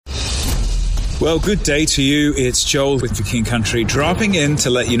Well, good day to you. It's Joel with The King Country, dropping in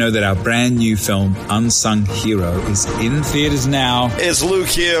to let you know that our brand new film, Unsung Hero, is in theaters now. It's Luke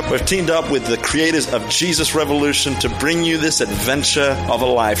here. We've teamed up with the creators of Jesus Revolution to bring you this adventure of a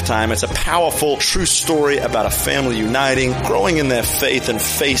lifetime. It's a powerful, true story about a family uniting, growing in their faith, and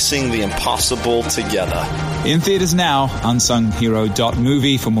facing the impossible together. In theaters now,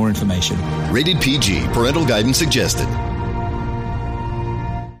 unsunghero.movie for more information. Rated PG. Parental guidance suggested.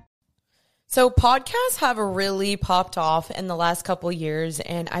 So podcasts have really popped off in the last couple years,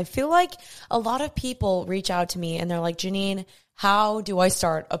 and I feel like a lot of people reach out to me and they're like, Janine, how do I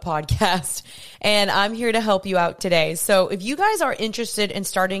start a podcast? And I'm here to help you out today. So if you guys are interested in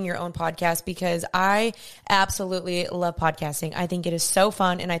starting your own podcast, because I absolutely love podcasting. I think it is so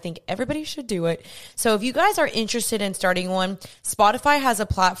fun and I think everybody should do it. So if you guys are interested in starting one, Spotify has a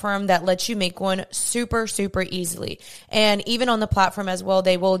platform that lets you make one super, super easily. And even on the platform as well,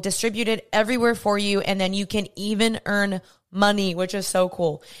 they will distribute it everywhere for you. And then you can even earn money, which is so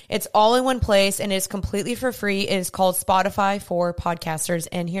cool. It's all in one place and it's completely for free. It is called Spotify for Podcasters.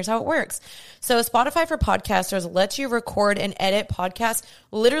 And here's how it works. So Spotify for Podcasters lets you record and edit podcasts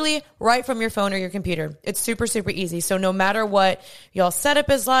literally right from your phone or your computer. It's super, super easy. So no matter what y'all setup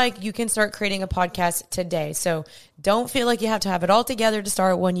is like, you can start creating a podcast today. So don't feel like you have to have it all together to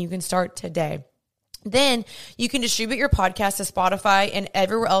start one. You can start today. Then you can distribute your podcast to Spotify and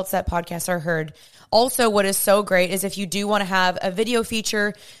everywhere else that podcasts are heard. Also, what is so great is if you do want to have a video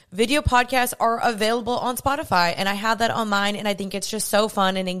feature, video podcasts are available on Spotify. And I have that on mine. And I think it's just so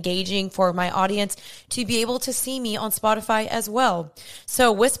fun and engaging for my audience to be able to see me on Spotify as well.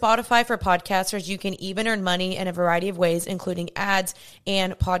 So with Spotify for Podcasters, you can even earn money in a variety of ways, including ads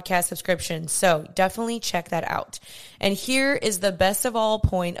and podcast subscriptions. So definitely check that out. And here is the best of all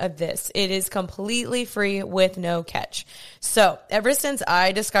point of this. It is completely free with no catch. So ever since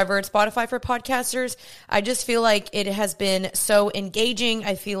I discovered Spotify for Podcasters, I just feel like it has been so engaging.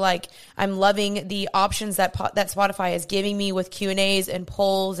 I feel like I'm loving the options that Spotify is giving me with Q&As and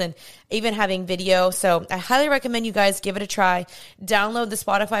polls and even having video. So I highly recommend you guys give it a try. Download the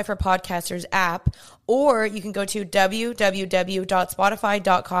Spotify for Podcasters app, or you can go to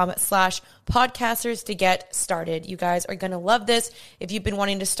www.spotify.com/podcasters to get started. You guys are going to love this. If you've been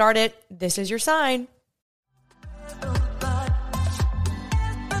wanting to start it, this is your sign.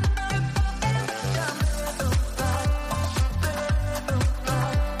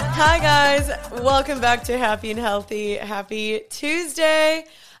 Hi guys, welcome back to Happy and Healthy. Happy Tuesday.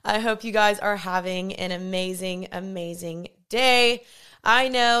 I hope you guys are having an amazing, amazing day. I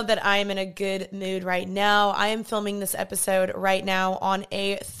know that I am in a good mood right now. I am filming this episode right now on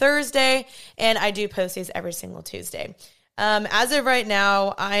a Thursday, and I do post these every single Tuesday. As of right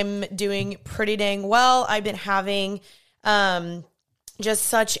now, I'm doing pretty dang well. I've been having just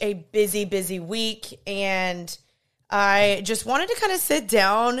such a busy week, and I just wanted to kind of sit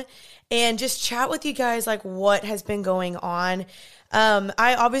down and just chat with you guys like what has been going on.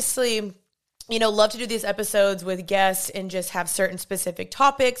 I obviously, love to do these episodes with guests and just have certain specific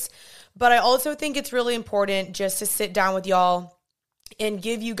topics, but I also think it's really important just to sit down with y'all and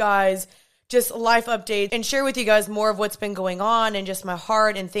give you guys just life updates and share with you guys more of what's been going on and just my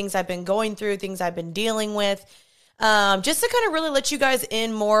heart and things I've been going through, things I've been dealing with. Just to kind of really let you guys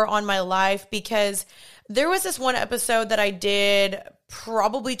in more on my life, because there was this one episode that I did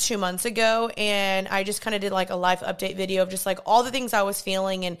probably 2 months ago, and I just kind of did like a life update video of just like all the things I was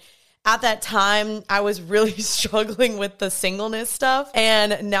feeling. And at that time, I was really struggling with the singleness stuff,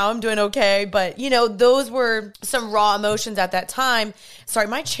 and now I'm doing okay. But, those were some raw emotions at that time. Sorry,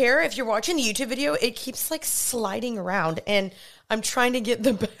 my chair, if you're watching the YouTube video, it keeps like sliding around, and I'm trying to get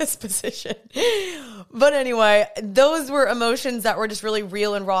the best position. But anyway, those were emotions that were just really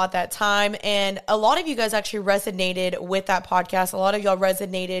real and raw at that time. And a lot of you guys actually resonated with that podcast. A lot of y'all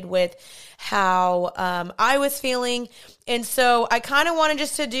resonated with how I was feeling. And so I kind of wanted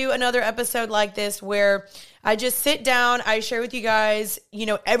just to do another episode like this where I just sit down, I share with you guys,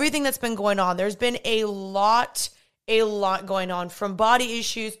 everything that's been going on. There's been a lot going on, from body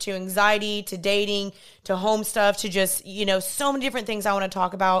issues to anxiety to dating to home stuff to just, so many different things I want to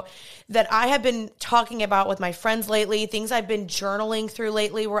talk about that I have been talking about with my friends lately, things I've been journaling through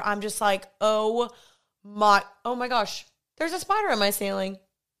lately where I'm just like, oh my gosh, there's a spider on my ceiling.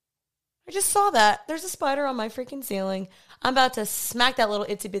 I just saw that. There's a spider on my freaking ceiling. I'm about to smack that little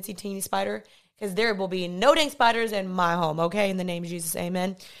itsy bitsy teeny spider, because there will be no dang spiders in my home, okay? In the name of Jesus,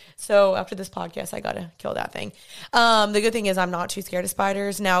 amen. So after this podcast, I got to kill that thing. The good thing is I'm not too scared of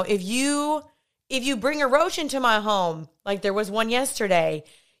spiders. Now, if you bring a roach into my home, like there was one yesterday,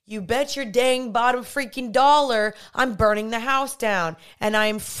 you bet your dang bottom freaking dollar I'm burning the house down and I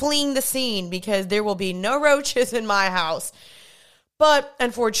am fleeing the scene because there will be no roaches in my house. But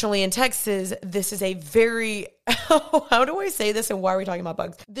unfortunately in Texas, this is a very, how do I say this and why are we talking about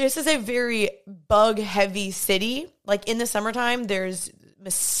bugs? This is a very bug heavy city. Like in the summertime, there's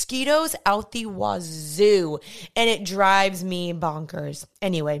mosquitoes out the wazoo and it drives me bonkers.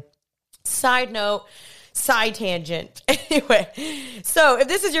 Anyway, side tangent. Anyway, so if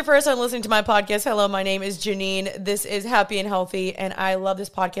this is your first time listening to my podcast, hello, my name is Janine. This is Happy and Healthy, and I love this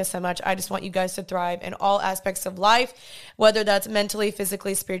podcast so much. I just want you guys to thrive in all aspects of life, whether that's mentally,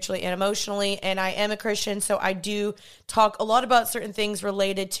 physically, spiritually, and emotionally. And I am a Christian, so I do talk a lot about certain things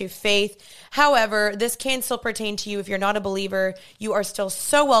related to faith. However, this can still pertain to you. If you're not a believer, you are still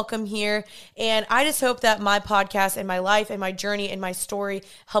so welcome here. And I just hope that my podcast and my life and my journey and my story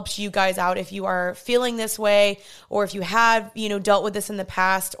helps you guys out if you are feeling this way, or if you have, dealt with this in the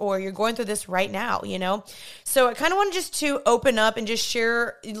past, or you're going through this right now, So I kind of want just to open up and just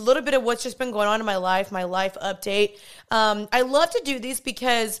share a little bit of what's just been going on in my life update. I love to do these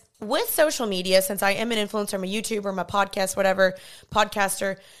because with social media, since I am an influencer, I'm a YouTuber, I'm a podcast, whatever,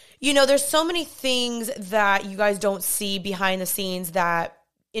 podcaster, there's so many things that you guys don't see behind the scenes that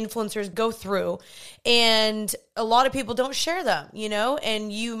influencers go through, and a lot of people don't share them,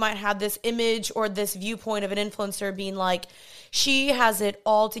 and you might have this image or this viewpoint of an influencer being like, she has it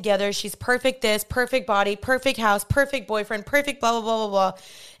all together. She's perfect this, perfect body, perfect house, perfect boyfriend, perfect blah, blah, blah, blah, blah.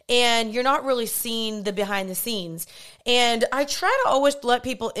 And you're not really seeing the behind the scenes. And I try to always let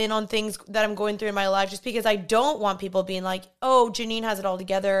people in on things that I'm going through in my life just because I don't want people being like, oh, Janine has it all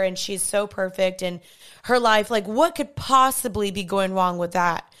together and she's so perfect and her life, like what could possibly be going wrong with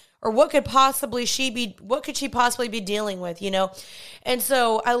that? Or what could she possibly be dealing with, And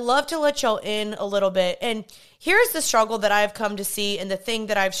so I love to let y'all in a little bit. And here's the struggle that I've come to see, and the thing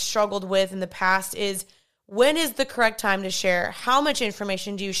that I've struggled with in the past is, when is the correct time to share? How much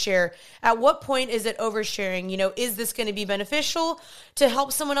information do you share? At what point is it oversharing? Is this going to be beneficial to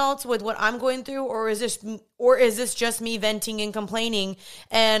help someone else with what I'm going through? Or is this just me venting and complaining?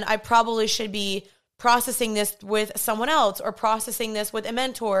 And I probably should be processing this with someone else, or processing this with a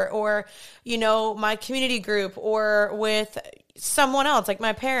mentor, or, my community group, or with someone else like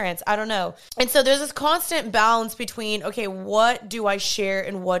my parents. I don't know. And so there's this constant balance between, okay, what do I share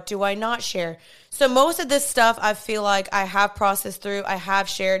and what do I not share? So most of this stuff I feel like I have processed through, I have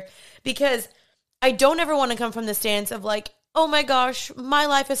shared, because I don't ever want to come from the stance of like, oh my gosh, my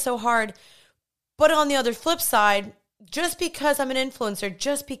life is so hard. But on the other flip side, just because I'm an influencer,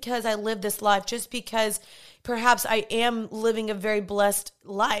 just because I live this life, just because perhaps I am living a very blessed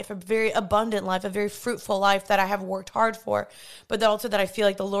life, a very abundant life, a very fruitful life that I have worked hard for, but also that I feel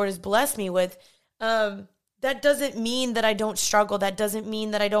like the Lord has blessed me with, that doesn't mean that I don't struggle. That doesn't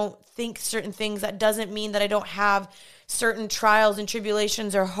mean that I don't think certain things. That doesn't mean that I don't have certain trials and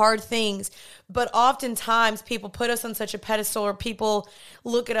tribulations or hard things. But oftentimes people put us on such a pedestal, or people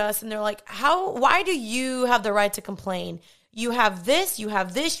look at us and they're like, why do you have the right to complain? You have this, you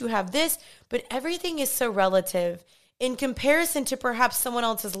have this, you have this, but everything is so relative. In comparison to perhaps someone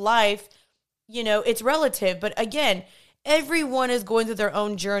else's life, it's relative. But again, everyone is going through their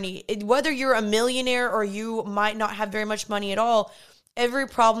own journey. Whether you're a millionaire or you might not have very much money at all, every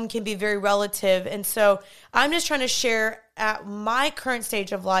problem can be very relative. And so I'm just trying to share at my current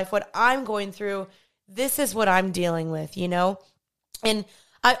stage of life what I'm going through. This is what I'm dealing with, And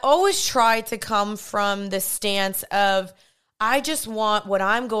I always try to come from the stance of, I just want what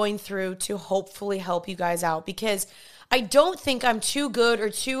I'm going through to hopefully help you guys out, because I don't think I'm too good or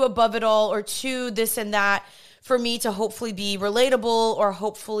too above it all or too this and that for me to hopefully be relatable, or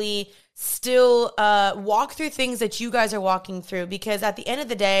hopefully still walk through things that you guys are walking through. Because at the end of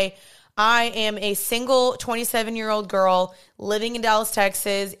the day, I am a single 27-year-old girl living in Dallas,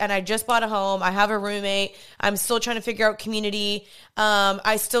 Texas, and I just bought a home. I have a roommate. I'm still trying to figure out community.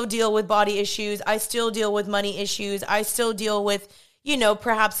 I still deal with body issues. I still deal with money issues. I still deal with,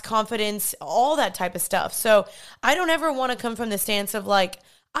 perhaps confidence, all that type of stuff. So I don't ever want to come from the stance of like,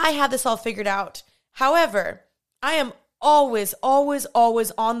 I have this all figured out. However, I am always, always,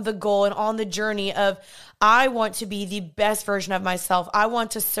 always on the goal and on the journey of, I want to be the best version of myself. I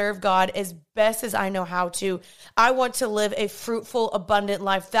want to serve God as best as I know how to. I want to live a fruitful, abundant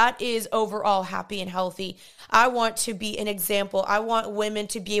life that is overall happy and healthy. I want to be an example. I want women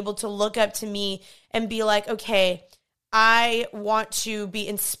to be able to look up to me and be like, okay, I want to be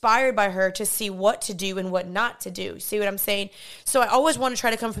inspired by her to see what to do and what not to do. See what I'm saying? So I always want to try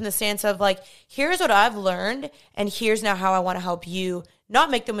to come from the stance of like, here's what I've learned, and here's now how I want to help you not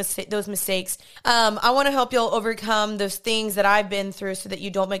make those mistakes. I want to help y'all overcome those things that I've been through so that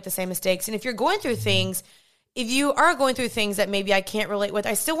you don't make the same mistakes. And if you're going through things, if you are going through things that maybe I can't relate with,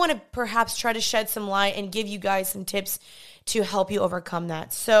 I still want to perhaps try to shed some light and give you guys some tips to help you overcome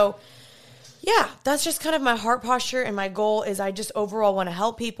that. So yeah, that's just kind of my heart posture, and my goal is I just overall want to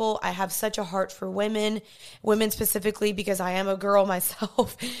help people. I have such a heart for women specifically because I am a girl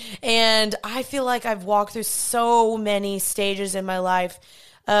myself, and I feel like I've walked through so many stages in my life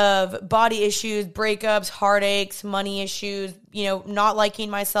of body issues, breakups, heartaches, money issues, not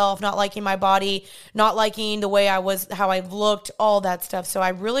liking myself, not liking my body, not liking the way I was, how I looked, all that stuff. So I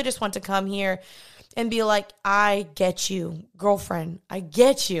really just want to come here and be like, I get you, girlfriend, I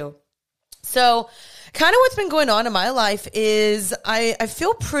get you. So kind of what's been going on in my life is I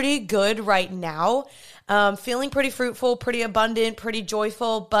feel pretty good right now, feeling pretty fruitful, pretty abundant, pretty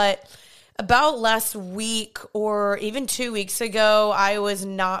joyful. But about last week or even 2 weeks ago, I was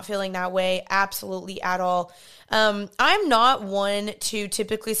not feeling that way absolutely at all. I'm not one to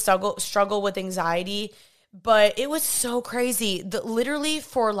typically struggle with anxiety, but it was so crazy that literally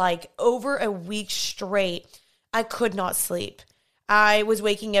for like over a week straight, I could not sleep. I was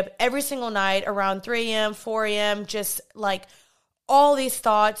waking up every single night around 3 a.m., 4 a.m., just like all these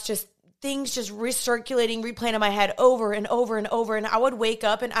thoughts, just things just recirculating, replaying in my head over and over and over. And I would wake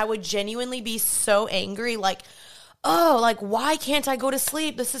up and I would genuinely be so angry, like, oh, like, why can't I go to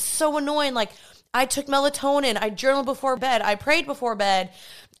sleep? This is so annoying. Like, I took melatonin. I journaled before bed. I prayed before bed.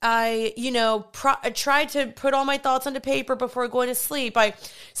 I tried to put all my thoughts onto paper before going to sleep. I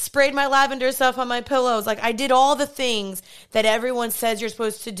sprayed my lavender stuff on my pillows. Like, I did all the things that everyone says you're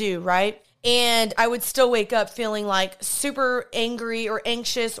supposed to do, right? And I would still wake up feeling like super angry or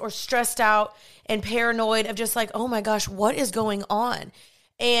anxious or stressed out and paranoid of just like, oh my gosh, what is going on?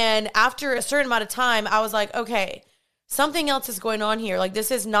 And after a certain amount of time, I was like, okay, something else is going on here. Like,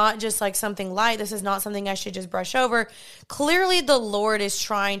 this is not just like something light. This is not something I should just brush over. Clearly, the Lord is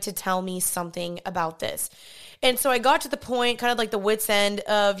trying to tell me something about this. And so I got to the point, kind of like the wit's end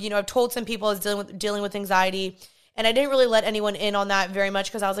of, I've told some people I was dealing with anxiety, and I didn't really let anyone in on that very much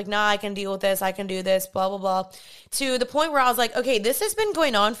because I was like, nah, I can deal with this. I can do this, blah, blah, blah. To the point where I was like, okay, this has been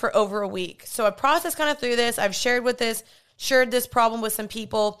going on for over a week. So I processed kind of through this. I've shared this problem with some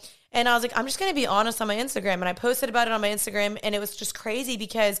people. And I was like, I'm just going to be honest on my Instagram. And I posted about it on my Instagram. And it was just crazy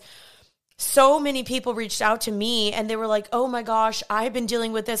because so many people reached out to me and they were like, oh my gosh, I've been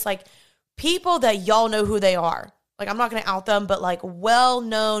dealing with this. Like, people that y'all know who they are. Like, I'm not going to out them, but like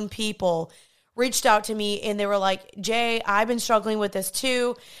well-known people reached out to me and they were like, Jay, I've been struggling with this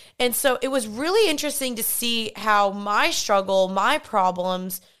too. And so it was really interesting to see how my struggle, my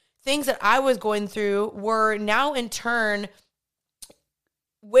problems, things that I was going through were now in turn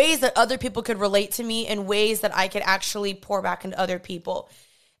ways that other people could relate to me and ways that I could actually pour back into other people.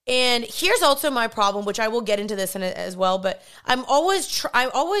 And here's also my problem, which I will get into this in it as well, but I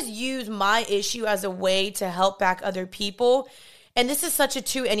always use my issue as a way to help back other people. And this is such a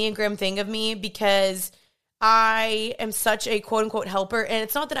 2 Enneagram thing of me because I am such a quote unquote helper. And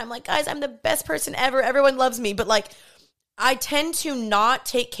it's not that I'm like, guys, I'm the best person ever. Everyone loves me. But like, I tend to not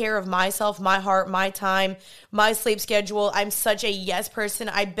take care of myself, my heart, my time, my sleep schedule. I'm such a yes person.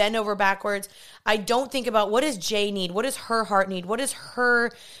 I bend over backwards. I don't think about what does Jay need? What does her heart need? What does her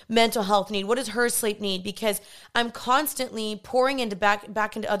mental health need? What does her sleep need? Because I'm constantly pouring into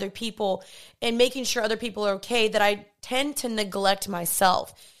back into other people and making sure other people are okay, that I tend to neglect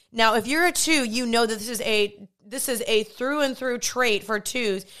myself. Now, if you're a 2, you know that this is a through and through trait for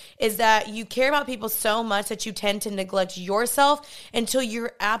 2s, is that you care about people so much that you tend to neglect yourself until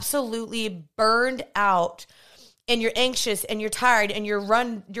you're absolutely burned out and you're anxious and you're tired and you're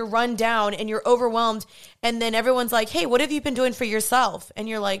run down and you're overwhelmed. And then everyone's like, hey, what have you been doing for yourself? And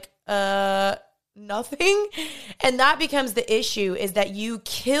you're like, nothing. And that becomes the issue, is that you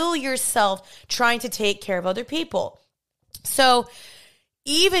kill yourself trying to take care of other people. So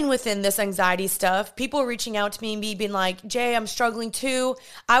even within this anxiety stuff, people are reaching out to me and being like, Jay, I'm struggling too.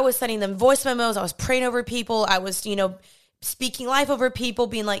 I was sending them voice memos. I was praying over people. I was, speaking life over people,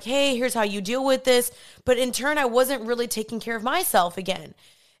 being like, hey, here's how you deal with this. But in turn, I wasn't really taking care of myself again.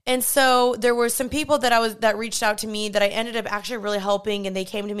 And so there were some people that reached out to me that I ended up actually really helping. And they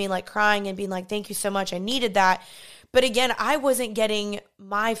came to me like crying and being like, thank you so much. I needed that. But again, I wasn't getting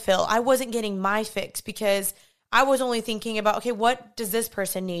my fill. I wasn't getting my fix because I was only thinking about, okay, what does this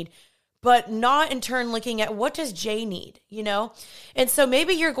person need? But not in turn looking at what does Jay need, And so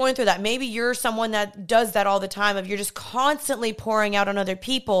maybe you're going through that. Maybe you're someone that does that all the time, of you're just constantly pouring out on other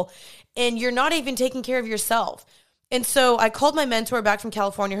people and you're not even taking care of yourself. And so I called my mentor back from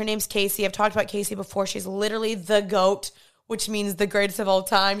California. Her name's Casey. I've talked about Casey before. She's literally the GOAT which means the greatest of all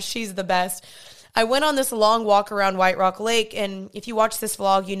time. She's the best. I went on this long walk around White Rock Lake, and if you watch this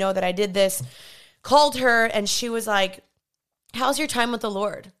vlog, you know that I did this. Called her, and she was like, how's your time with the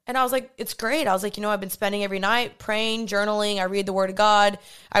Lord? And I was like, it's great. I was like, I've been spending every night praying, journaling. I read the Word of God.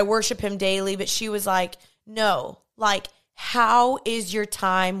 I worship Him daily. But she was like, no, like, how is your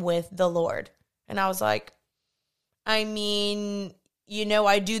time with the Lord? And I was like, I mean,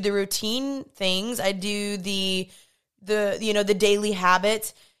 I do the routine things. I do the daily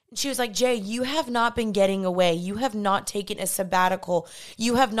habits. And she was like, Jay, you have not been getting away. You have not taken a sabbatical.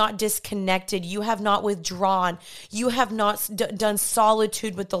 You have not disconnected. You have not withdrawn. You have not done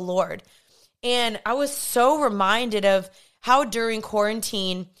solitude with the Lord. And I was so reminded of how during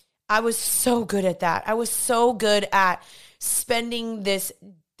quarantine, I was so good at that. I was so good at spending this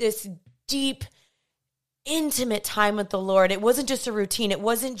deep, intimate time with the Lord. It wasn't just a routine. It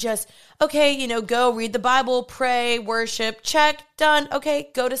wasn't just, okay, go read the Bible, pray, worship, check, done. Okay,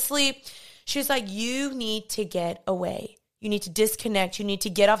 go to sleep. She was like, you need to get away. You need to disconnect. You need to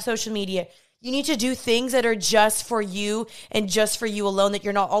get off social media. You need to do things that are just for you and just for you alone, that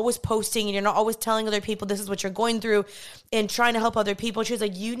you're not always posting and you're not always telling other people this is what you're going through and trying to help other people. She was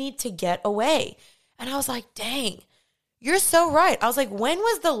like, you need to get away. And I was like, dang, you're so right. I was like, when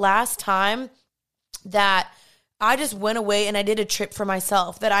was the last time that I just went away and I did a trip for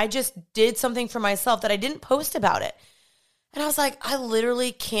myself, that I just did something for myself, that I didn't post about it? And I was like, I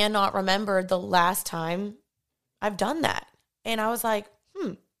literally cannot remember the last time I've done that. And I was like,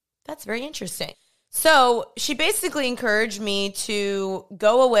 that's very interesting. So she basically encouraged me to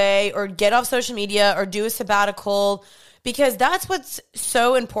go away or get off social media or do a sabbatical, because that's what's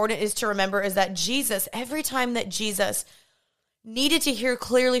so important is to remember, is that Jesus, every time that Jesus needed to hear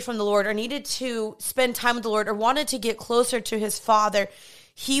clearly from the Lord or needed to spend time with the Lord or wanted to get closer to his Father,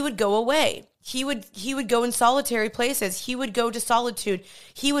 he would go away. He would go in solitary places. He would go to solitude.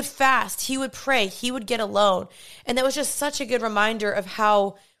 He would fast. He would pray. He would get alone. And that was just such a good reminder of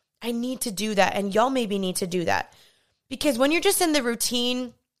how I need to do that. And y'all maybe need to do that. Because when you're just in the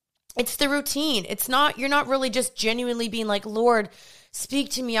routine, it's the routine. It's not, you're not really just genuinely being like, Lord,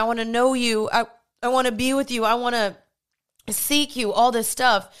 speak to me. I want to know you. I want to be with you. I want to seek you, all this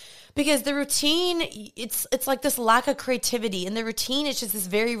stuff. Because the routine, it's like this lack of creativity. And the routine is just this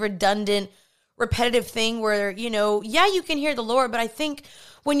very redundant, repetitive thing where, you can hear the Lord, but I think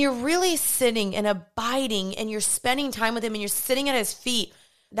when you're really sitting and abiding and you're spending time with him and you're sitting at his feet,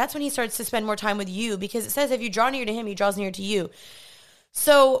 that's when he starts to spend more time with you, because it says if you draw near to him, he draws near to you.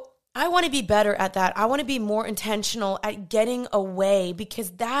 So I want to be better at that. I want to be more intentional at getting away, because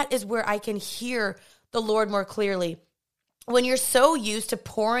that is where I can hear the Lord more clearly. When you're so used to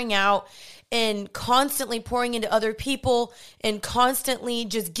pouring out and constantly pouring into other people and constantly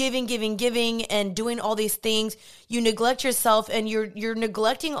just giving and doing all these things, you neglect yourself, and you're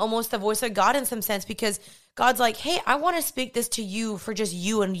neglecting almost the voice of God in some sense, because God's like, hey, I want to speak this to you for just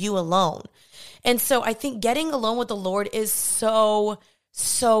you and you alone. And so I think getting alone with the Lord is so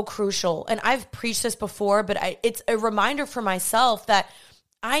crucial. And I've preached this before, but it's a reminder for myself that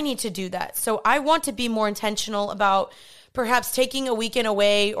I need to do that. So I want to be more intentional about perhaps taking a weekend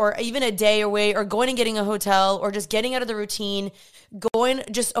away or even a day away, or going and getting a hotel, or just getting out of the routine, going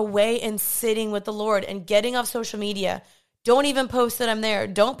just away and sitting with the Lord and getting off social media. Don't even post that I'm there.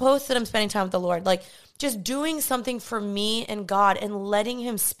 Don't post that I'm spending time with the Lord. Like, just doing something for me and God and letting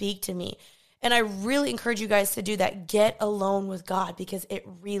him speak to me. And I really encourage you guys to do that. Get alone with God, because it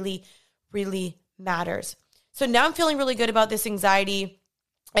really, really matters. So now I'm feeling really good about this anxiety.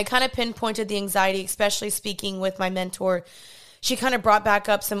 I kind of pinpointed the anxiety, especially speaking with my mentor. She kind of brought back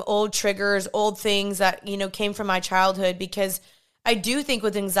up some old triggers, old things that, came from my childhood, because I do think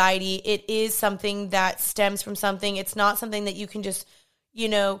with anxiety, it is something that stems from something. It's not something that you can just,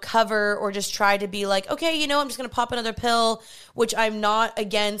 cover or just try to be like, okay, I'm just going to pop another pill, which I'm not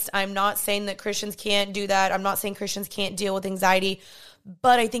against. I'm not saying that Christians can't do that. I'm not saying Christians can't deal with anxiety,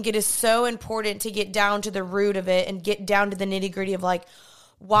 but I think it is so important to get down to the root of it and get down to the nitty-gritty of like,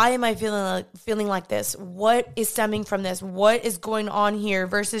 why am I feeling like this? What is stemming from this? What is going on here?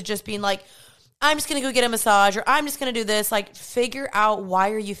 Versus just being like, I'm just going to go get a massage, or I'm just going to do this. Like, figure out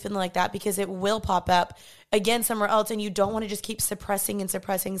why are you feeling like that, because it will pop up again somewhere else, and you don't want to just keep suppressing,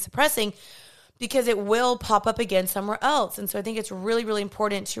 because it will pop up again somewhere else. And so I think it's really, really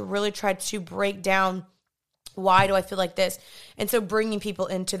important to really try to break down, why do I feel like this? And so bringing people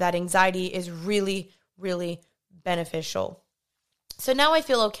into that anxiety is really, really beneficial. So now I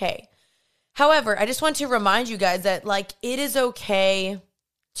feel okay. However, I just want to remind you guys that, like, it is okay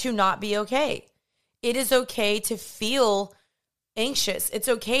to not be okay. It is okay to feel anxious. It's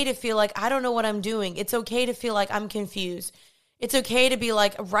okay to feel like I don't know what I'm doing. It's okay to feel like I'm confused. It's okay to be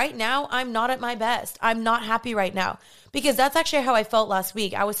like, right now, I'm not at my best. I'm not happy right now. Because that's actually how I felt last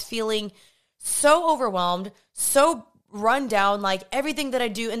week. I was feeling so overwhelmed, so run down, like everything that I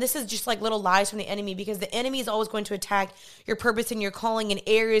do. And this is just like little lies from the enemy, because the enemy is always going to attack your purpose and your calling in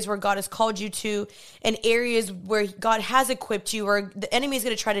areas where God has called you to, and areas where God has equipped you, or the enemy is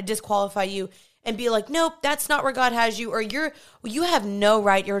going to try to disqualify you and be like, nope, that's not where God has you, or you have no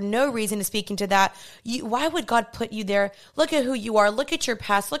right, you're no reason to speak into that. Why would God put you there? Look at who you are. Look at your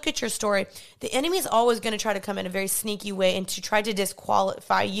past. Look at your story. The enemy is always going to try to come in a very sneaky way and to try to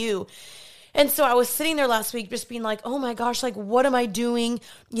disqualify you. And so I was sitting there last week just being like, oh my gosh, like, what am I doing?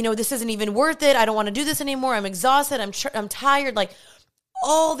 This isn't even worth it. I don't want to do this anymore. I'm exhausted. I'm tired. Like,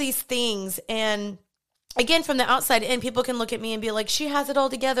 all these things. And again, from the outside in, people can look at me and be like, she has it all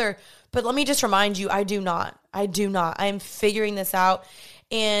together. But let me just remind you, I do not. I am figuring this out,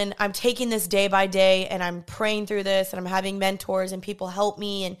 and I'm taking this day by day, and I'm praying through this, and I'm having mentors and people help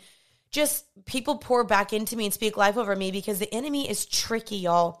me, and just people pour back into me and speak life over me, because the enemy is tricky,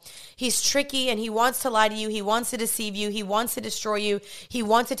 y'all. He's tricky, and he wants to lie to you. He wants to deceive you. He wants to destroy you. He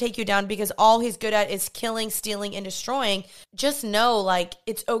wants to take you down, because all he's good at is killing, stealing, and destroying. Just know, like,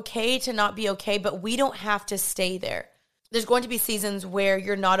 it's okay to not be okay, but we don't have to stay there. There's going to be seasons where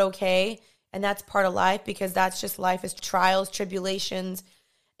you're not okay, and that's part of life, because that's just life, is trials, tribulations,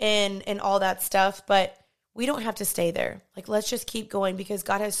 and all that stuff. But we don't have to stay there. Like, let's just keep going, because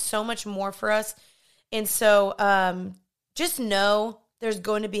God has so much more for us. And so just know there's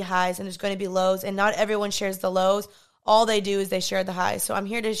going to be highs and there's going to be lows, and not everyone shares the lows. All they do is they share the highs. So I'm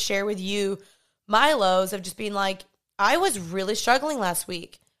here to share with you my lows of just being like, I was really struggling last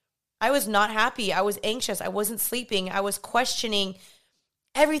week. I was not happy. I was anxious. I wasn't sleeping. I was questioning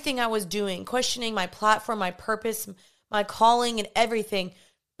everything I was doing, questioning my platform, my purpose, my calling, and everything.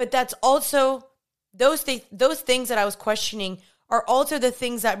 But that's also those things that I was questioning are also the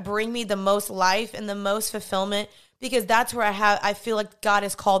things that bring me the most life and the most fulfillment, because that's where I feel like God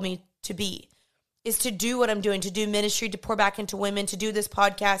has called me to be, is to do what I'm doing, to do ministry, to pour back into women, to do this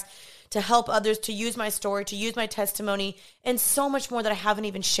podcast, to help others, to use my story, to use my testimony, and so much more that I haven't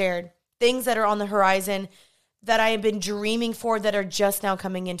even shared. Things that are on the horizon that I have been dreaming for, that are just now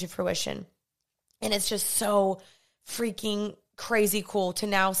coming into fruition. And it's just so freaking crazy cool to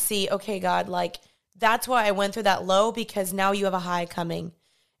now see, okay, God, like, that's why I went through that low, because now you have a high coming.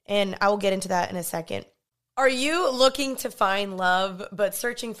 And I will get into that in a second. Are you looking to find love, but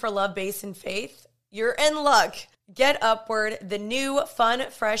searching for love based in faith? You're in luck. Get Upward, the new, fun,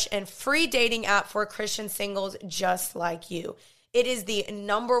 fresh, and free dating app for Christian singles just like you. It is the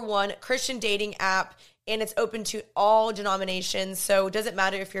 #1 Christian dating app, and it's open to all denominations. So it doesn't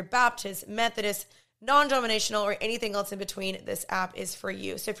matter if you're Baptist, Methodist, non-denominational, or anything else in between. This app is for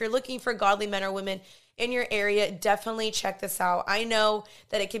you. So if you're looking for godly men or women in your area, definitely check this out. I know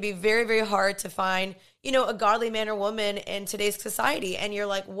that it can be very, very hard to find, a godly man or woman in today's society. And you're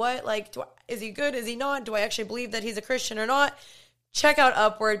like, what? Like, is he good? Is he not? Do I actually believe that he's a Christian or not? Check out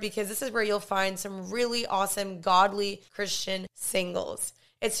Upward, because this is where you'll find some really awesome, godly Christian singles.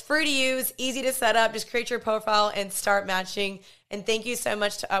 It's free to use, easy to set up. Just create your profile and start matching. And thank you so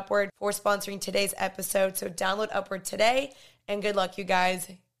much to Upward for sponsoring today's episode. So download Upward today, and good luck, you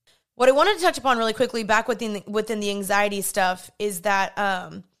guys. What I wanted to touch upon really quickly back within the anxiety stuff is that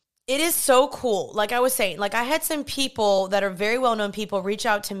it is so cool. Like I was saying, like I had some people that are very well-known people reach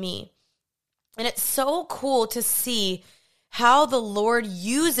out to me, and it's so cool to see how the Lord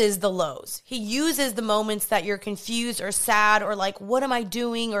uses the lows. He uses the moments that you're confused or sad or like, what am I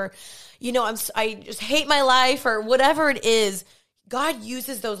doing? Or, I just hate my life, or whatever it is. God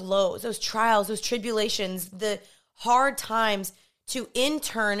uses those lows, those trials, those tribulations, the hard times to in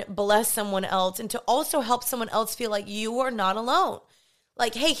turn bless someone else, and to also help someone else feel like you are not alone.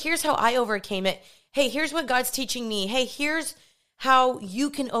 Like, hey, here's how I overcame it. Hey, here's what God's teaching me. Hey, here's how you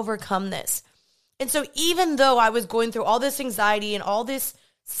can overcome this. And so even though I was going through all this anxiety and all this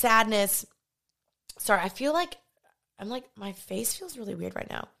sadness, I feel like my face feels really weird right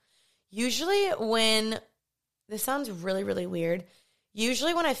now. Usually this sounds really, really weird.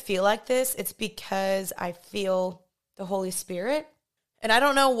 Usually when I feel like this, it's because I feel the Holy Spirit. And I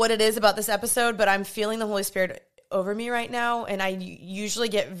don't know what it is about this episode, but I'm feeling the Holy Spirit over me right now. And I usually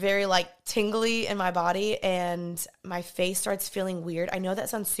get very tingly in my body, and my face starts feeling weird. I know that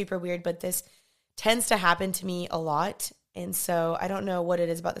sounds super weird, but this tends to happen to me a lot. And so I don't know what it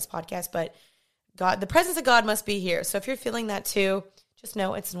is about this podcast, but the presence of God must be here. So if you're feeling that too, just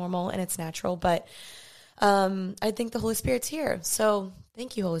know it's normal and it's natural. But I think the Holy Spirit's here. So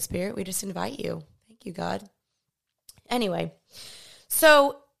thank you, Holy Spirit. We just invite you. Thank you, God. Anyway,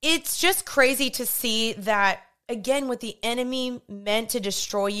 so it's just crazy to see that, again, what the enemy meant to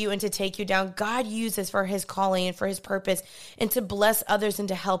destroy you and to take you down, God uses for his calling and for his purpose and to bless others and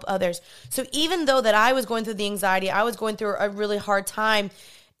to help others. So even though that I was going through the anxiety, I was going through a really hard time,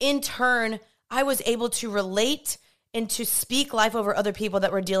 in turn, I was able to relate and to speak life over other people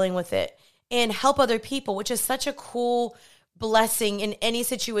that were dealing with it and help other people, which is such a cool blessing in any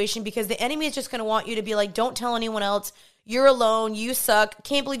situation, because the enemy is just going to want you to be like, don't tell anyone else. You're alone. You suck.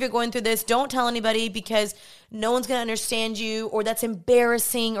 Can't believe you're going through this. Don't tell anybody because no one's going to understand you, or that's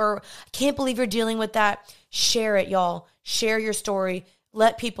embarrassing, or I can't believe you're dealing with that. Share it, y'all. Share your story.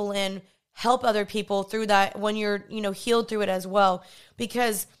 Let people in. Help other people through that when you're, healed through it as well,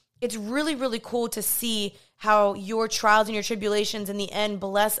 because it's really, really cool to see how your trials and your tribulations in the end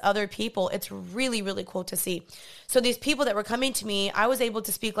bless other people. It's really, really cool to see. So these people that were coming to me, I was able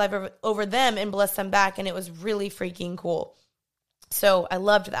to speak life over them and bless them back, and it was really freaking cool. So I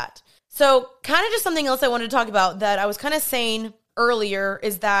loved that. So kind of just something else I wanted to talk about that I was kind of saying earlier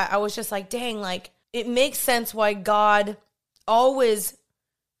is that I was just like, dang, like it makes sense why God always,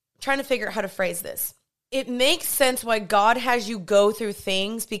 trying to figure out how to phrase this. It makes sense why God has you go through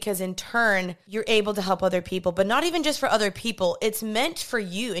things, because in turn, you're able to help other people, but not even just for other people. It's meant for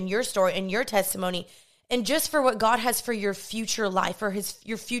you and your story and your testimony, and just for what God has for your future life, or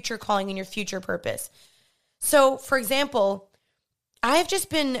your future calling and your future purpose. So for example, it's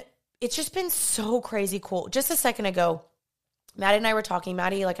just been so crazy cool. Just a second ago, Maddie and I were talking.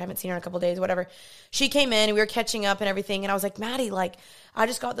 Maddie, I haven't seen her in a couple of days, whatever. She came in and we were catching up and everything. And I was like, Maddie, I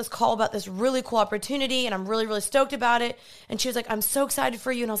just got this call about this really cool opportunity and I'm really, really stoked about it. And she was like, I'm so excited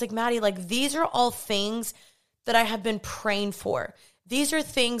for you. And I was like, Maddie, these are all things that I have been praying for. These are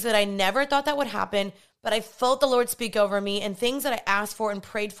things that I never thought that would happen, but I felt the Lord speak over me, and things that I asked for and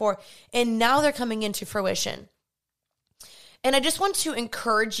prayed for. And now they're coming into fruition. And I just want to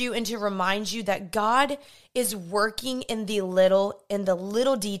encourage you and to remind you that God is working in the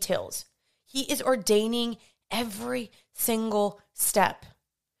little details. He is ordaining every single step.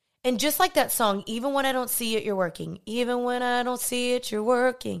 And just like that song, even when I don't see it, you're working. Even when I don't see it, you're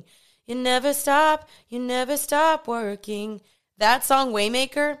working. You never stop working. That song,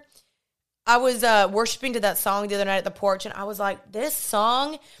 Waymaker, I was worshiping to that song the other night at the porch, and I was like, this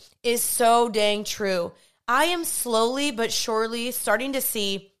song is so dang true. I am slowly but surely starting to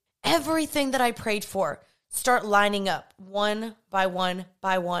see everything that I prayed for start lining up one by one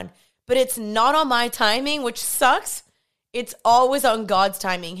by one. But it's not on my timing, which sucks. It's always on God's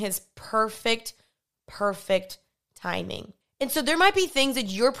timing, his perfect timing. And so there might be things that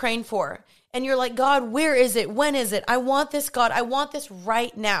you're praying for, and you're like, God, where is it? When is it? I want this, God. I want this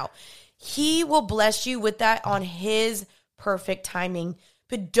right now. He will bless you with that on his perfect timing.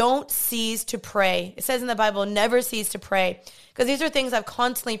 But don't cease to pray. It says in the Bible, never cease to pray. Because these are things I've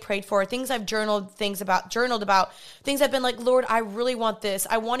constantly prayed for, things I've journaled about, things I've been like, Lord, I really want this.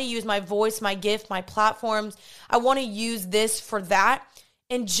 I want to use my voice, my gift, my platforms. I want to use this for that.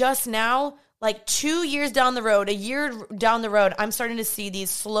 And just now, 2 years down the road, a year down the road, I'm starting to see these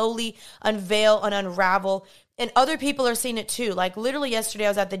slowly unveil and unravel. And other people are seeing it too. Literally yesterday, I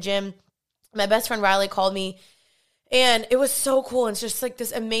was at the gym. My best friend Riley called me. And it was so cool. And it's just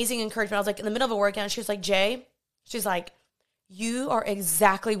this amazing encouragement. I was in the middle of a workout, and she was like, Jay, she's like, you are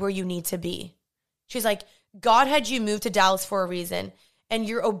exactly where you need to be. She's like, God had you move to Dallas for a reason, and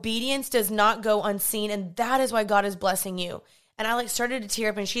your obedience does not go unseen. And that is why God is blessing you. And I started to tear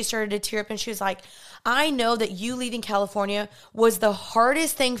up, and she started to tear up, and she was like, I know that you leaving California was the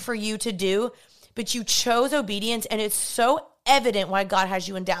hardest thing for you to do, but you chose obedience, and it's so evident why God has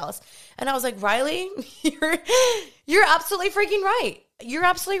you in Dallas. And I was like, Riley, you're absolutely freaking right. You're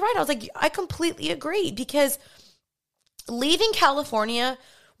absolutely right. I was like, I completely agree, because leaving California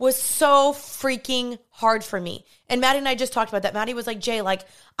was so freaking hard for me. And Maddie and I just talked about that. Maddie was like, Jay,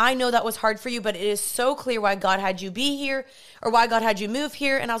 I know that was hard for you, but it is so clear why God had you be here, or why God had you move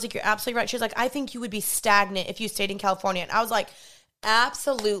here. And I was like, you're absolutely right. She was like, I think you would be stagnant if you stayed in California. And I was like,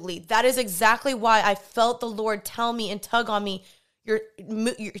 absolutely. That is exactly why I felt the Lord tell me and tug on me.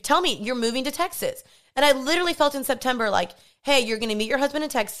 Tell me you're moving to Texas. And I literally felt in September hey, you're going to meet your husband in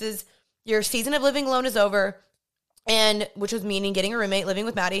Texas. Your season of living alone is over. And which was meaning getting a roommate, living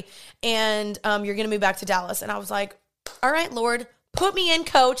with Maddie. And you're going to move back to Dallas. And I was like, all right, Lord, put me in,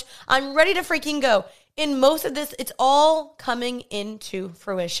 coach. I'm ready to freaking go. In most of this, it's all coming into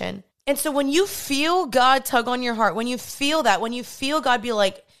fruition. And so when you feel God tug on your heart, when you feel God be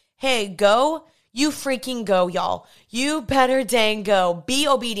like, hey, go, you freaking go, y'all. You better dang go. Be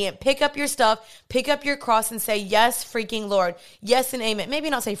obedient. Pick up your stuff, pick up your cross and say, yes, freaking Lord. Yes and amen. Maybe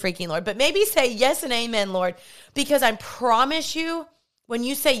not say freaking Lord, but maybe say yes and amen, Lord. Because I promise you, when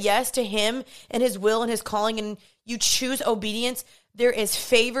you say yes to him and his will and his calling and you choose obedience, there is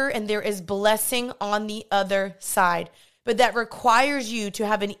favor and there is blessing on the other side. But that requires you to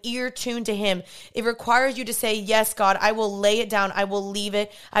have an ear tuned to him. It requires you to say, yes, God, I will lay it down. I will leave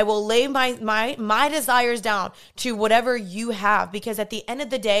it. I will lay my desires down to whatever you have. Because at the end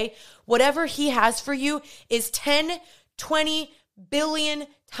of the day, whatever he has for you is 10, 20 billion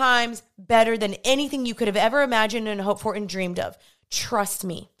times better than anything you could have ever imagined and hoped for and dreamed of. Trust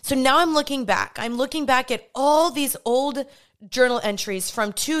me. So now I'm looking back. I'm looking back at all these old journal entries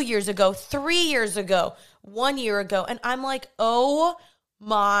from 2 years ago, 3 years ago, 1 year ago. And I'm like, oh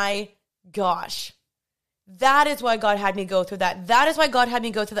my gosh. That is why God had me go through that. That is why God had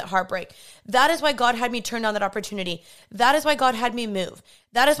me go through that heartbreak. That is why God had me turn down that opportunity. That is why God had me move.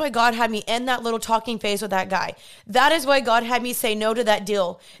 That is why God had me end that little talking phase with that guy. That is why God had me say no to that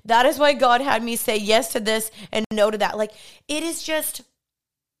deal. That is why God had me say yes to this and no to that. Like, it is just,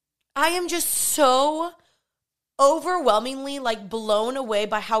 I am just so overwhelmingly like blown away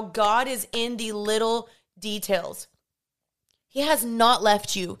by how God is in the little details. He has not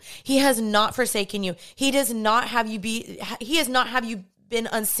left you. He has not forsaken you. He does not have you been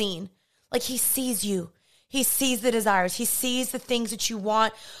unseen. Like, he sees you. He sees the desires. He sees the things that you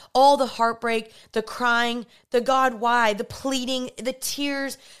want, all the heartbreak, the crying, the God, why, the pleading, the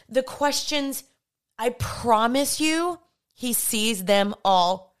tears, the questions. I promise you, he sees them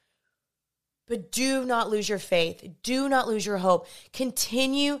all. But do not lose your faith. Do not lose your hope.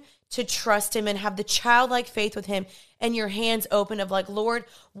 Continue to trust him and have the childlike faith with him and your hands open of like, Lord,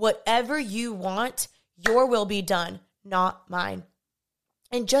 whatever you want, your will be done, not mine.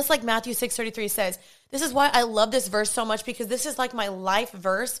 And just like Matthew 6:33 says, this is why I love this verse so much, because this is like my life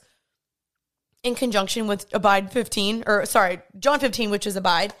verse in conjunction with John 15, which is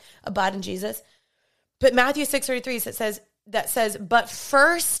abide in Jesus. But Matthew 6:33 says, but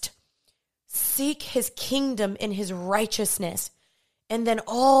first seek his kingdom and his righteousness, and then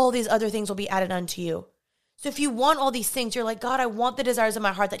all these other things will be added unto you. So if you want all these things, you're like, God, I want the desires of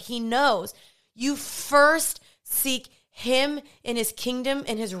my heart that he knows. You first seek him and his kingdom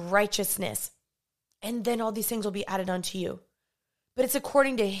and his righteousness, and then all these things will be added unto you. But it's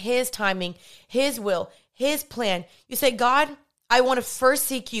according to his timing, his will, his plan. You say, God, I want to first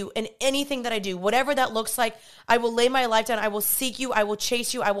seek you in anything that I do, whatever that looks like. I will lay my life down. I will seek you. I will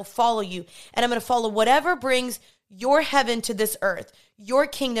chase you. I will follow you. And I'm going to follow whatever brings your heaven to this earth, your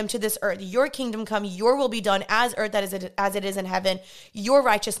kingdom to this earth, your kingdom come, your will be done as earth as it is in heaven, your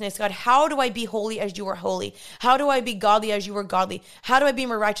righteousness. God, how do I be holy as you are holy? How do I be godly as you are godly? How do I be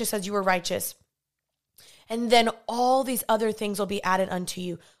more righteous as you are righteous? And then all these other things will be added unto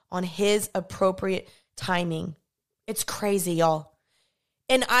you on his appropriate timing. It's crazy, y'all.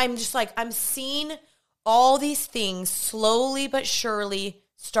 And I'm just like, I'm seeing all these things slowly but surely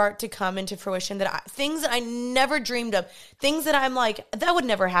start to come into fruition, things that I never dreamed of, things that I'm like, that would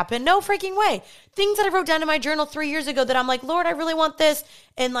never happen. No freaking way. Things that I wrote down in my journal 3 years ago that I'm like, Lord, I really want this.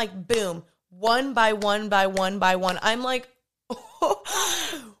 And like, boom, one by one by one by one. I'm like,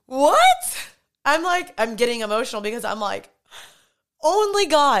 what? I'm getting emotional because I'm like, only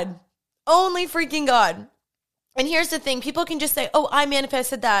God, only freaking God. And here's the thing. People can just say, oh, I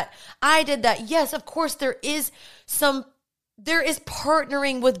manifested that. I did that. Yes, of course, there is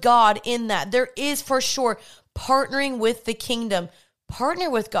partnering with God in that. There is for sure partnering with the kingdom. Partner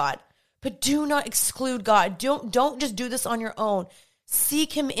with God, but do not exclude God. Don't just do this on your own.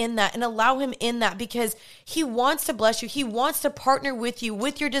 Seek him in that and allow him in that, because he wants to bless you. He wants to partner with you,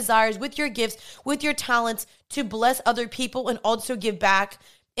 with your desires, with your gifts, with your talents, to bless other people and also give back,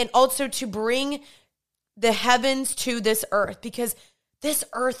 and also to bring the heavens to this earth, because this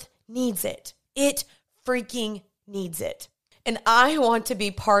earth needs it. It freaking needs it. And I want to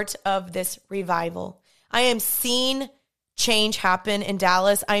be part of this revival. I am seeing change happen in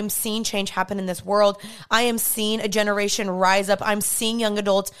Dallas. I am seeing change happen in this world. I am seeing a generation rise up. I'm seeing young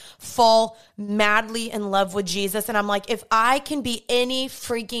adults fall madly in love with Jesus. And I'm like, if I can be any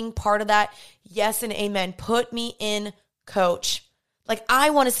freaking part of that, yes and amen. Put me in, coach. Like, I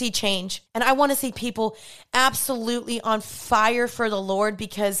want to see change, and I want to see people absolutely on fire for the Lord,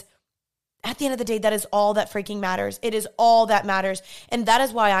 because at the end of the day, that is all that freaking matters. It is all that matters. And that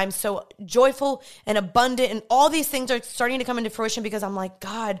is why I'm so joyful and abundant, and all these things are starting to come into fruition, because I'm like,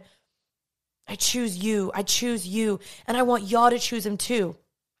 God, I choose you. I choose you. And I want y'all to choose him too.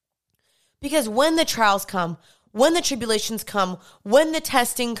 Because when the trials come, when the tribulations come, when the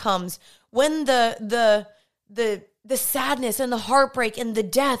testing comes, when the sadness and the heartbreak and the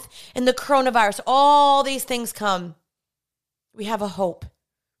death and the coronavirus, all these things come, we have a hope.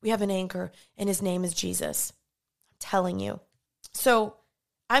 We have an anchor, and his name is Jesus. I'm telling you. So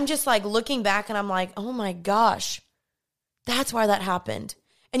I'm just like looking back and I'm like, oh my gosh, that's why that happened.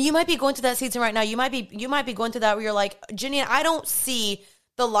 And you might be going through that season right now. You might be going through that where you're like, Janine, I don't see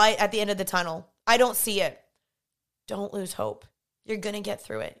the light at the end of the tunnel. I don't see it. Don't lose hope. You're going to get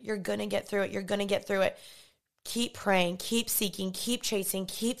through it. You're going to get through it. You're going to get through it. Keep praying, keep seeking, keep chasing,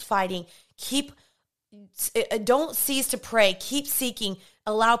 keep fighting, don't cease to pray, keep seeking,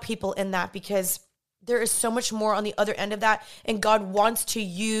 allow people in that, because there is so much more on the other end of that. And God wants to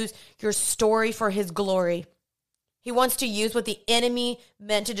use your story for his glory. He wants to use what the enemy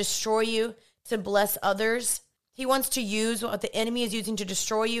meant to destroy you to bless others. He wants to use what the enemy is using to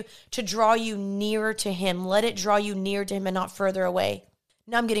destroy you to draw you nearer to him. Let it draw you near to him and not further away.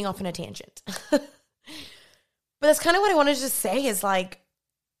 Now I'm getting off on a tangent. But that's kind of what I wanted to say is like,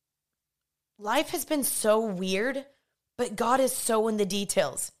 life has been so weird, but God is so in the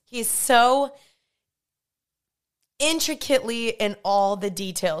details. He is so intricately in all the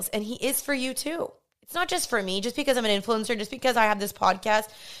details, and he is for you too. It's not just for me. Just because I'm an influencer, just because I have this podcast,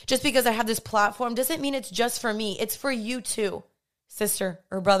 just because I have this platform doesn't mean it's just for me. It's for you too, sister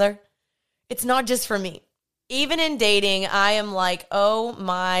or brother. It's not just for me. Even in dating, I am like, oh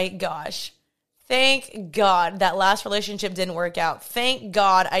my gosh. Thank God that last relationship didn't work out. Thank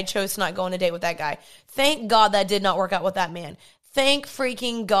God I chose to not go on a date with that guy. Thank God that did not work out with that man. Thank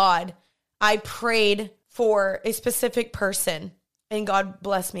freaking God I prayed for a specific person and God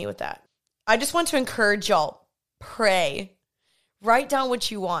blessed me with that. I just want to encourage y'all, pray, write down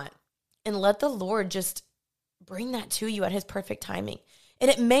what you want and let the Lord just bring that to you at his perfect timing. And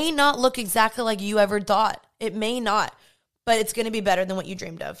it may not look exactly like you ever thought. It may not, but it's going to be better than what you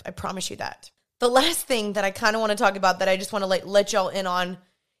dreamed of. I promise you that. The last thing that I kind of want to talk about that I just want to let y'all in on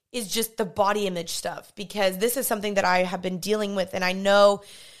is just the body image stuff, because this is something that I have been dealing with, and I know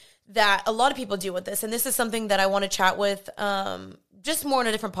that a lot of people deal with this, and this is something that I want to chat with just more on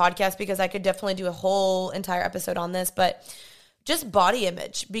a different podcast, because I could definitely do a whole entire episode on this, but just body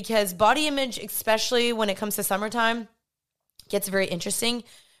image, because body image, especially when it comes to summertime, gets very interesting.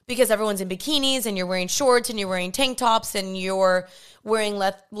 Because everyone's in bikinis and you're wearing shorts and you're wearing tank tops and you're wearing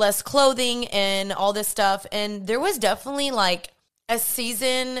less clothing and all this stuff. And there was definitely like a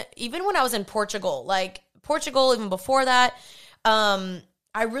season, even when I was in Portugal, even before that,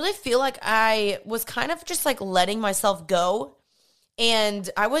 I really feel like I was kind of just like letting myself go. And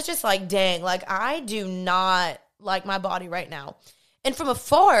I was just like, dang, like I do not like my body right now. And from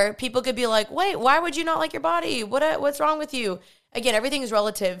afar, people could be like, wait, why would you not like your body? What's wrong with you? Again, everything is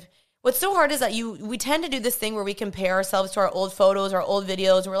relative. What's so hard is that we tend to do this thing where we compare ourselves to our old photos, our old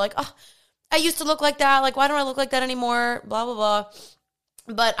videos, and we're like, oh, I used to look like that. Like, why don't I look like that anymore? Blah, blah, blah.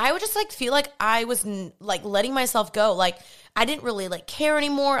 But I would just like feel like I was like letting myself go. Like I didn't really like care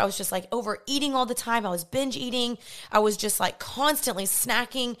anymore. I was just like overeating all the time. I was binge eating. I was just like constantly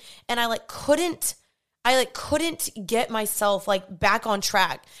snacking, and I couldn't get myself like back on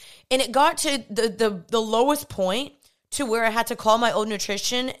track. And it got to the lowest point to where I had to call my old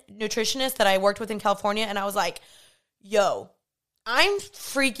nutritionist that I worked with in California. And I was like, yo, I'm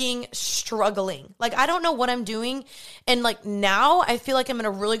freaking struggling. Like, I don't know what I'm doing. And like now I feel like I'm in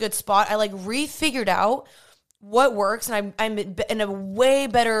a really good spot. I like refigured out what works. And I'm in a way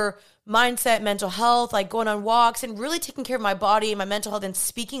better mindset, mental health, like going on walks and really taking care of my body and my mental health and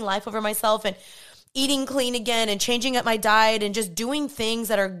speaking life over myself and eating clean again and changing up my diet and just doing things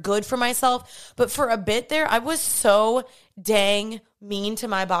that are good for myself. But for a bit there, I was so dang mean to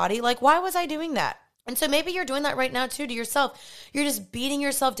my body. Like, why was I doing that? And so maybe you're doing that right now too to yourself. You're just beating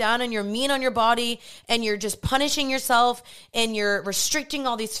yourself down and you're mean on your body and you're just punishing yourself and you're restricting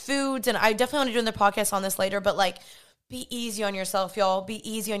all these foods. And I definitely want to do another podcast on this later, but like, be easy on yourself, y'all. Be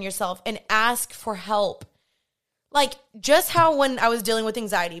easy on yourself and ask for help. Like just how when I was dealing with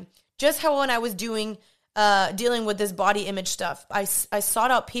anxiety, just how when I was dealing with this body image stuff, I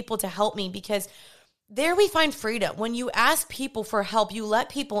sought out people to help me, because there we find freedom. When you ask people for help, you let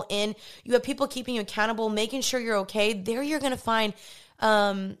people in, you have people keeping you accountable, making sure you're okay. There you're going to find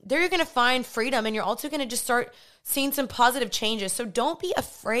freedom, and you're also going to just start seeing some positive changes. So don't be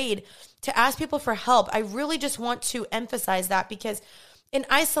afraid to ask people for help. I really just want to emphasize that, because in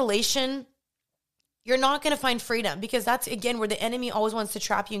isolation, you're not going to find freedom, because that's, again, where the enemy always wants to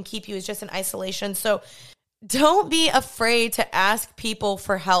trap you and keep you, is just in isolation. So don't be afraid to ask people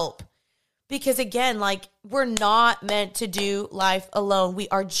for help, because, again, like, we're not meant to do life alone. We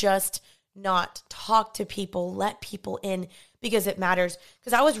are just not talk to people, let people in because it matters.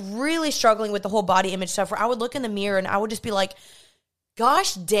 Because I was really struggling with the whole body image stuff where I would look in the mirror and I would just be like,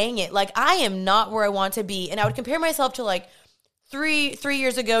 gosh dang it, like I am not where I want to be. And I would compare myself to like three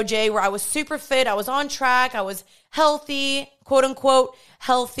years ago, Jay, where I was super fit, I was on track, I was healthy, quote unquote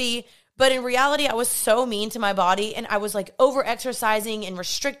healthy. But in reality, I was so mean to my body and I was like over exercising and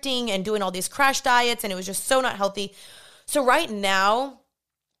restricting and doing all these crash diets and it was just so not healthy. So right now,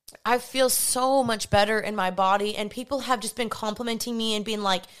 I feel so much better in my body and people have just been complimenting me and being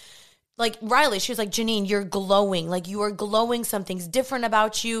like Riley, she was like, Janine, you're glowing. Like you are glowing. Something's different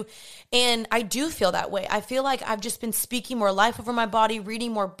about you. And I do feel that way. I feel like I've just been speaking more life over my body,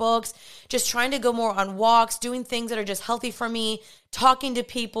 reading more books, just trying to go more on walks, doing things that are just healthy for me, talking to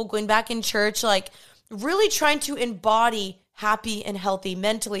people, going back in church, like really trying to embody happy and healthy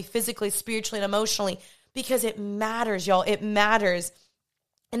mentally, physically, spiritually, and emotionally because it matters, y'all. It matters.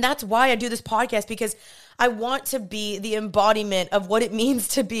 And that's why I do this podcast, because I want to be the embodiment of what it means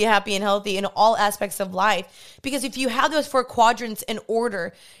to be happy and healthy in all aspects of life. Because if you have those 4 quadrants in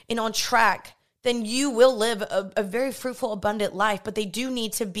order and on track, then you will live a very fruitful, abundant life. But they do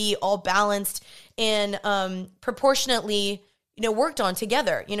need to be all balanced and proportionately, worked on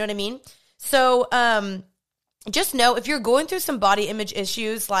together. You know what I mean? So just know if you're going through some body image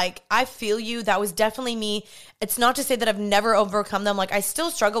issues, like I feel you, that was definitely me. It's not to say that I've never overcome them. Like I still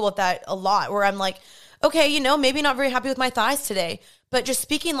struggle with that a lot where I'm like, okay, maybe not very happy with my thighs today, but just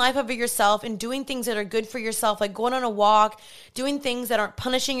speaking life over yourself and doing things that are good for yourself, like going on a walk, doing things that aren't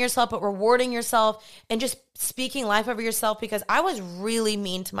punishing yourself, but rewarding yourself and just speaking life over yourself, because I was really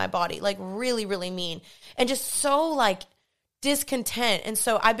mean to my body, like really, really mean and just so like discontent. And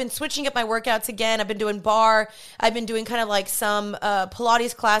so I've been switching up my workouts again. I've been doing bar. I've been doing kind of like some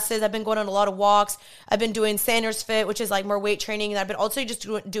Pilates classes. I've been going on a lot of walks. I've been doing Sanders Fit, which is like more weight training. And I've been also just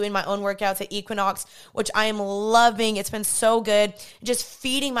doing my own workouts at Equinox, which I am loving. It's been so good. Just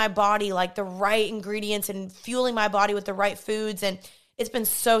feeding my body like the right ingredients and fueling my body with the right foods. And it's been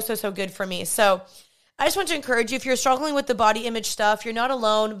so good for me. So I just want to encourage you, if you're struggling with the body image stuff, you're not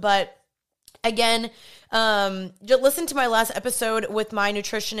alone. But again, listen to my last episode with my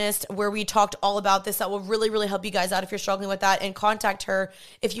nutritionist where we talked all about this. That will really, really help you guys out if you're struggling with that, and contact her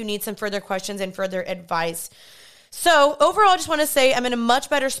if you need some further questions and further advice. So overall, I just want to say I'm in a much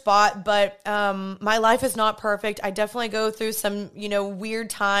better spot, but my life is not perfect. I definitely go through some,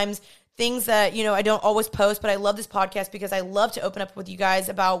 weird times, things that, I don't always post, but I love this podcast because I love to open up with you guys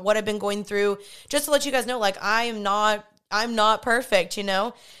about what I've been going through, just to let you guys know, like, I'm not perfect,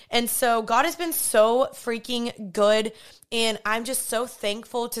 And so God has been so freaking good. And I'm just so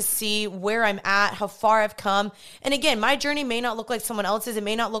thankful to see where I'm at, how far I've come. And again, my journey may not look like someone else's. It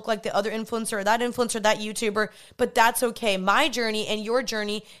may not look like the other influencer, or that YouTuber, but that's okay. My journey and your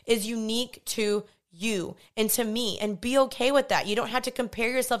journey is unique to you and to me, and be okay with that. You don't have to compare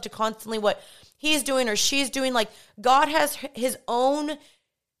yourself to constantly what he's doing or she's doing. Like, God has his own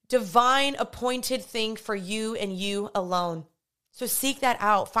divine appointed thing for you and you alone. So seek that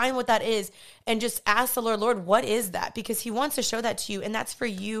out, find what that is, and just ask the Lord, what is that? Because he wants to show that to you, and that's for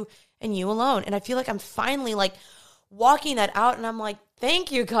you and you alone. And I feel like I'm finally like walking that out, and I'm like,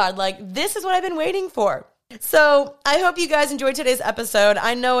 thank you, God. Like, this is what I've been waiting for. So I hope you guys enjoyed today's episode.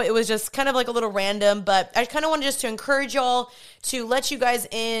 I know it was just kind of like a little random, but I kind of wanted just to encourage y'all, to let you guys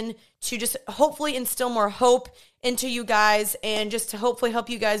in, to just hopefully instill more hope into you guys, and just to hopefully help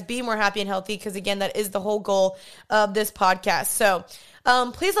you guys be more happy and healthy, because again, that is the whole goal of this podcast. So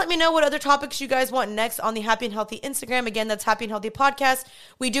please let me know what other topics you guys want next on the Happy and Healthy Instagram. Again, that's Happy and Healthy Podcast.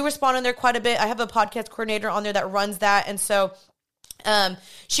 We do respond on there quite a bit. I have a podcast coordinator on there that runs that, and so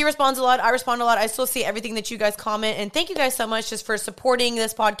she responds a lot. I respond a lot. I still see everything that you guys comment, and thank you guys so much just for supporting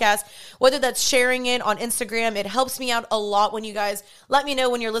this podcast, whether that's sharing it on Instagram. It helps me out a lot when you guys let me know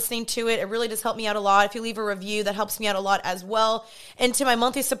when you're listening to it. It really does help me out a lot. If you leave a review, that helps me out a lot as well. And to my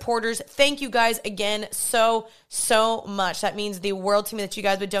monthly supporters, thank you guys again so much. That means the world to me that you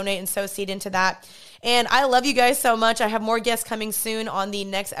guys would donate and sow seed into that. And I love you guys so much. I have more guests coming soon on the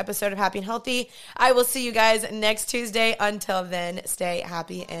next episode of Happy and Healthy. I will see you guys next Tuesday. Until then, stay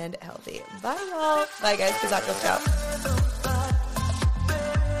happy and healthy. Bye, y'all. Bye, guys. Peace out.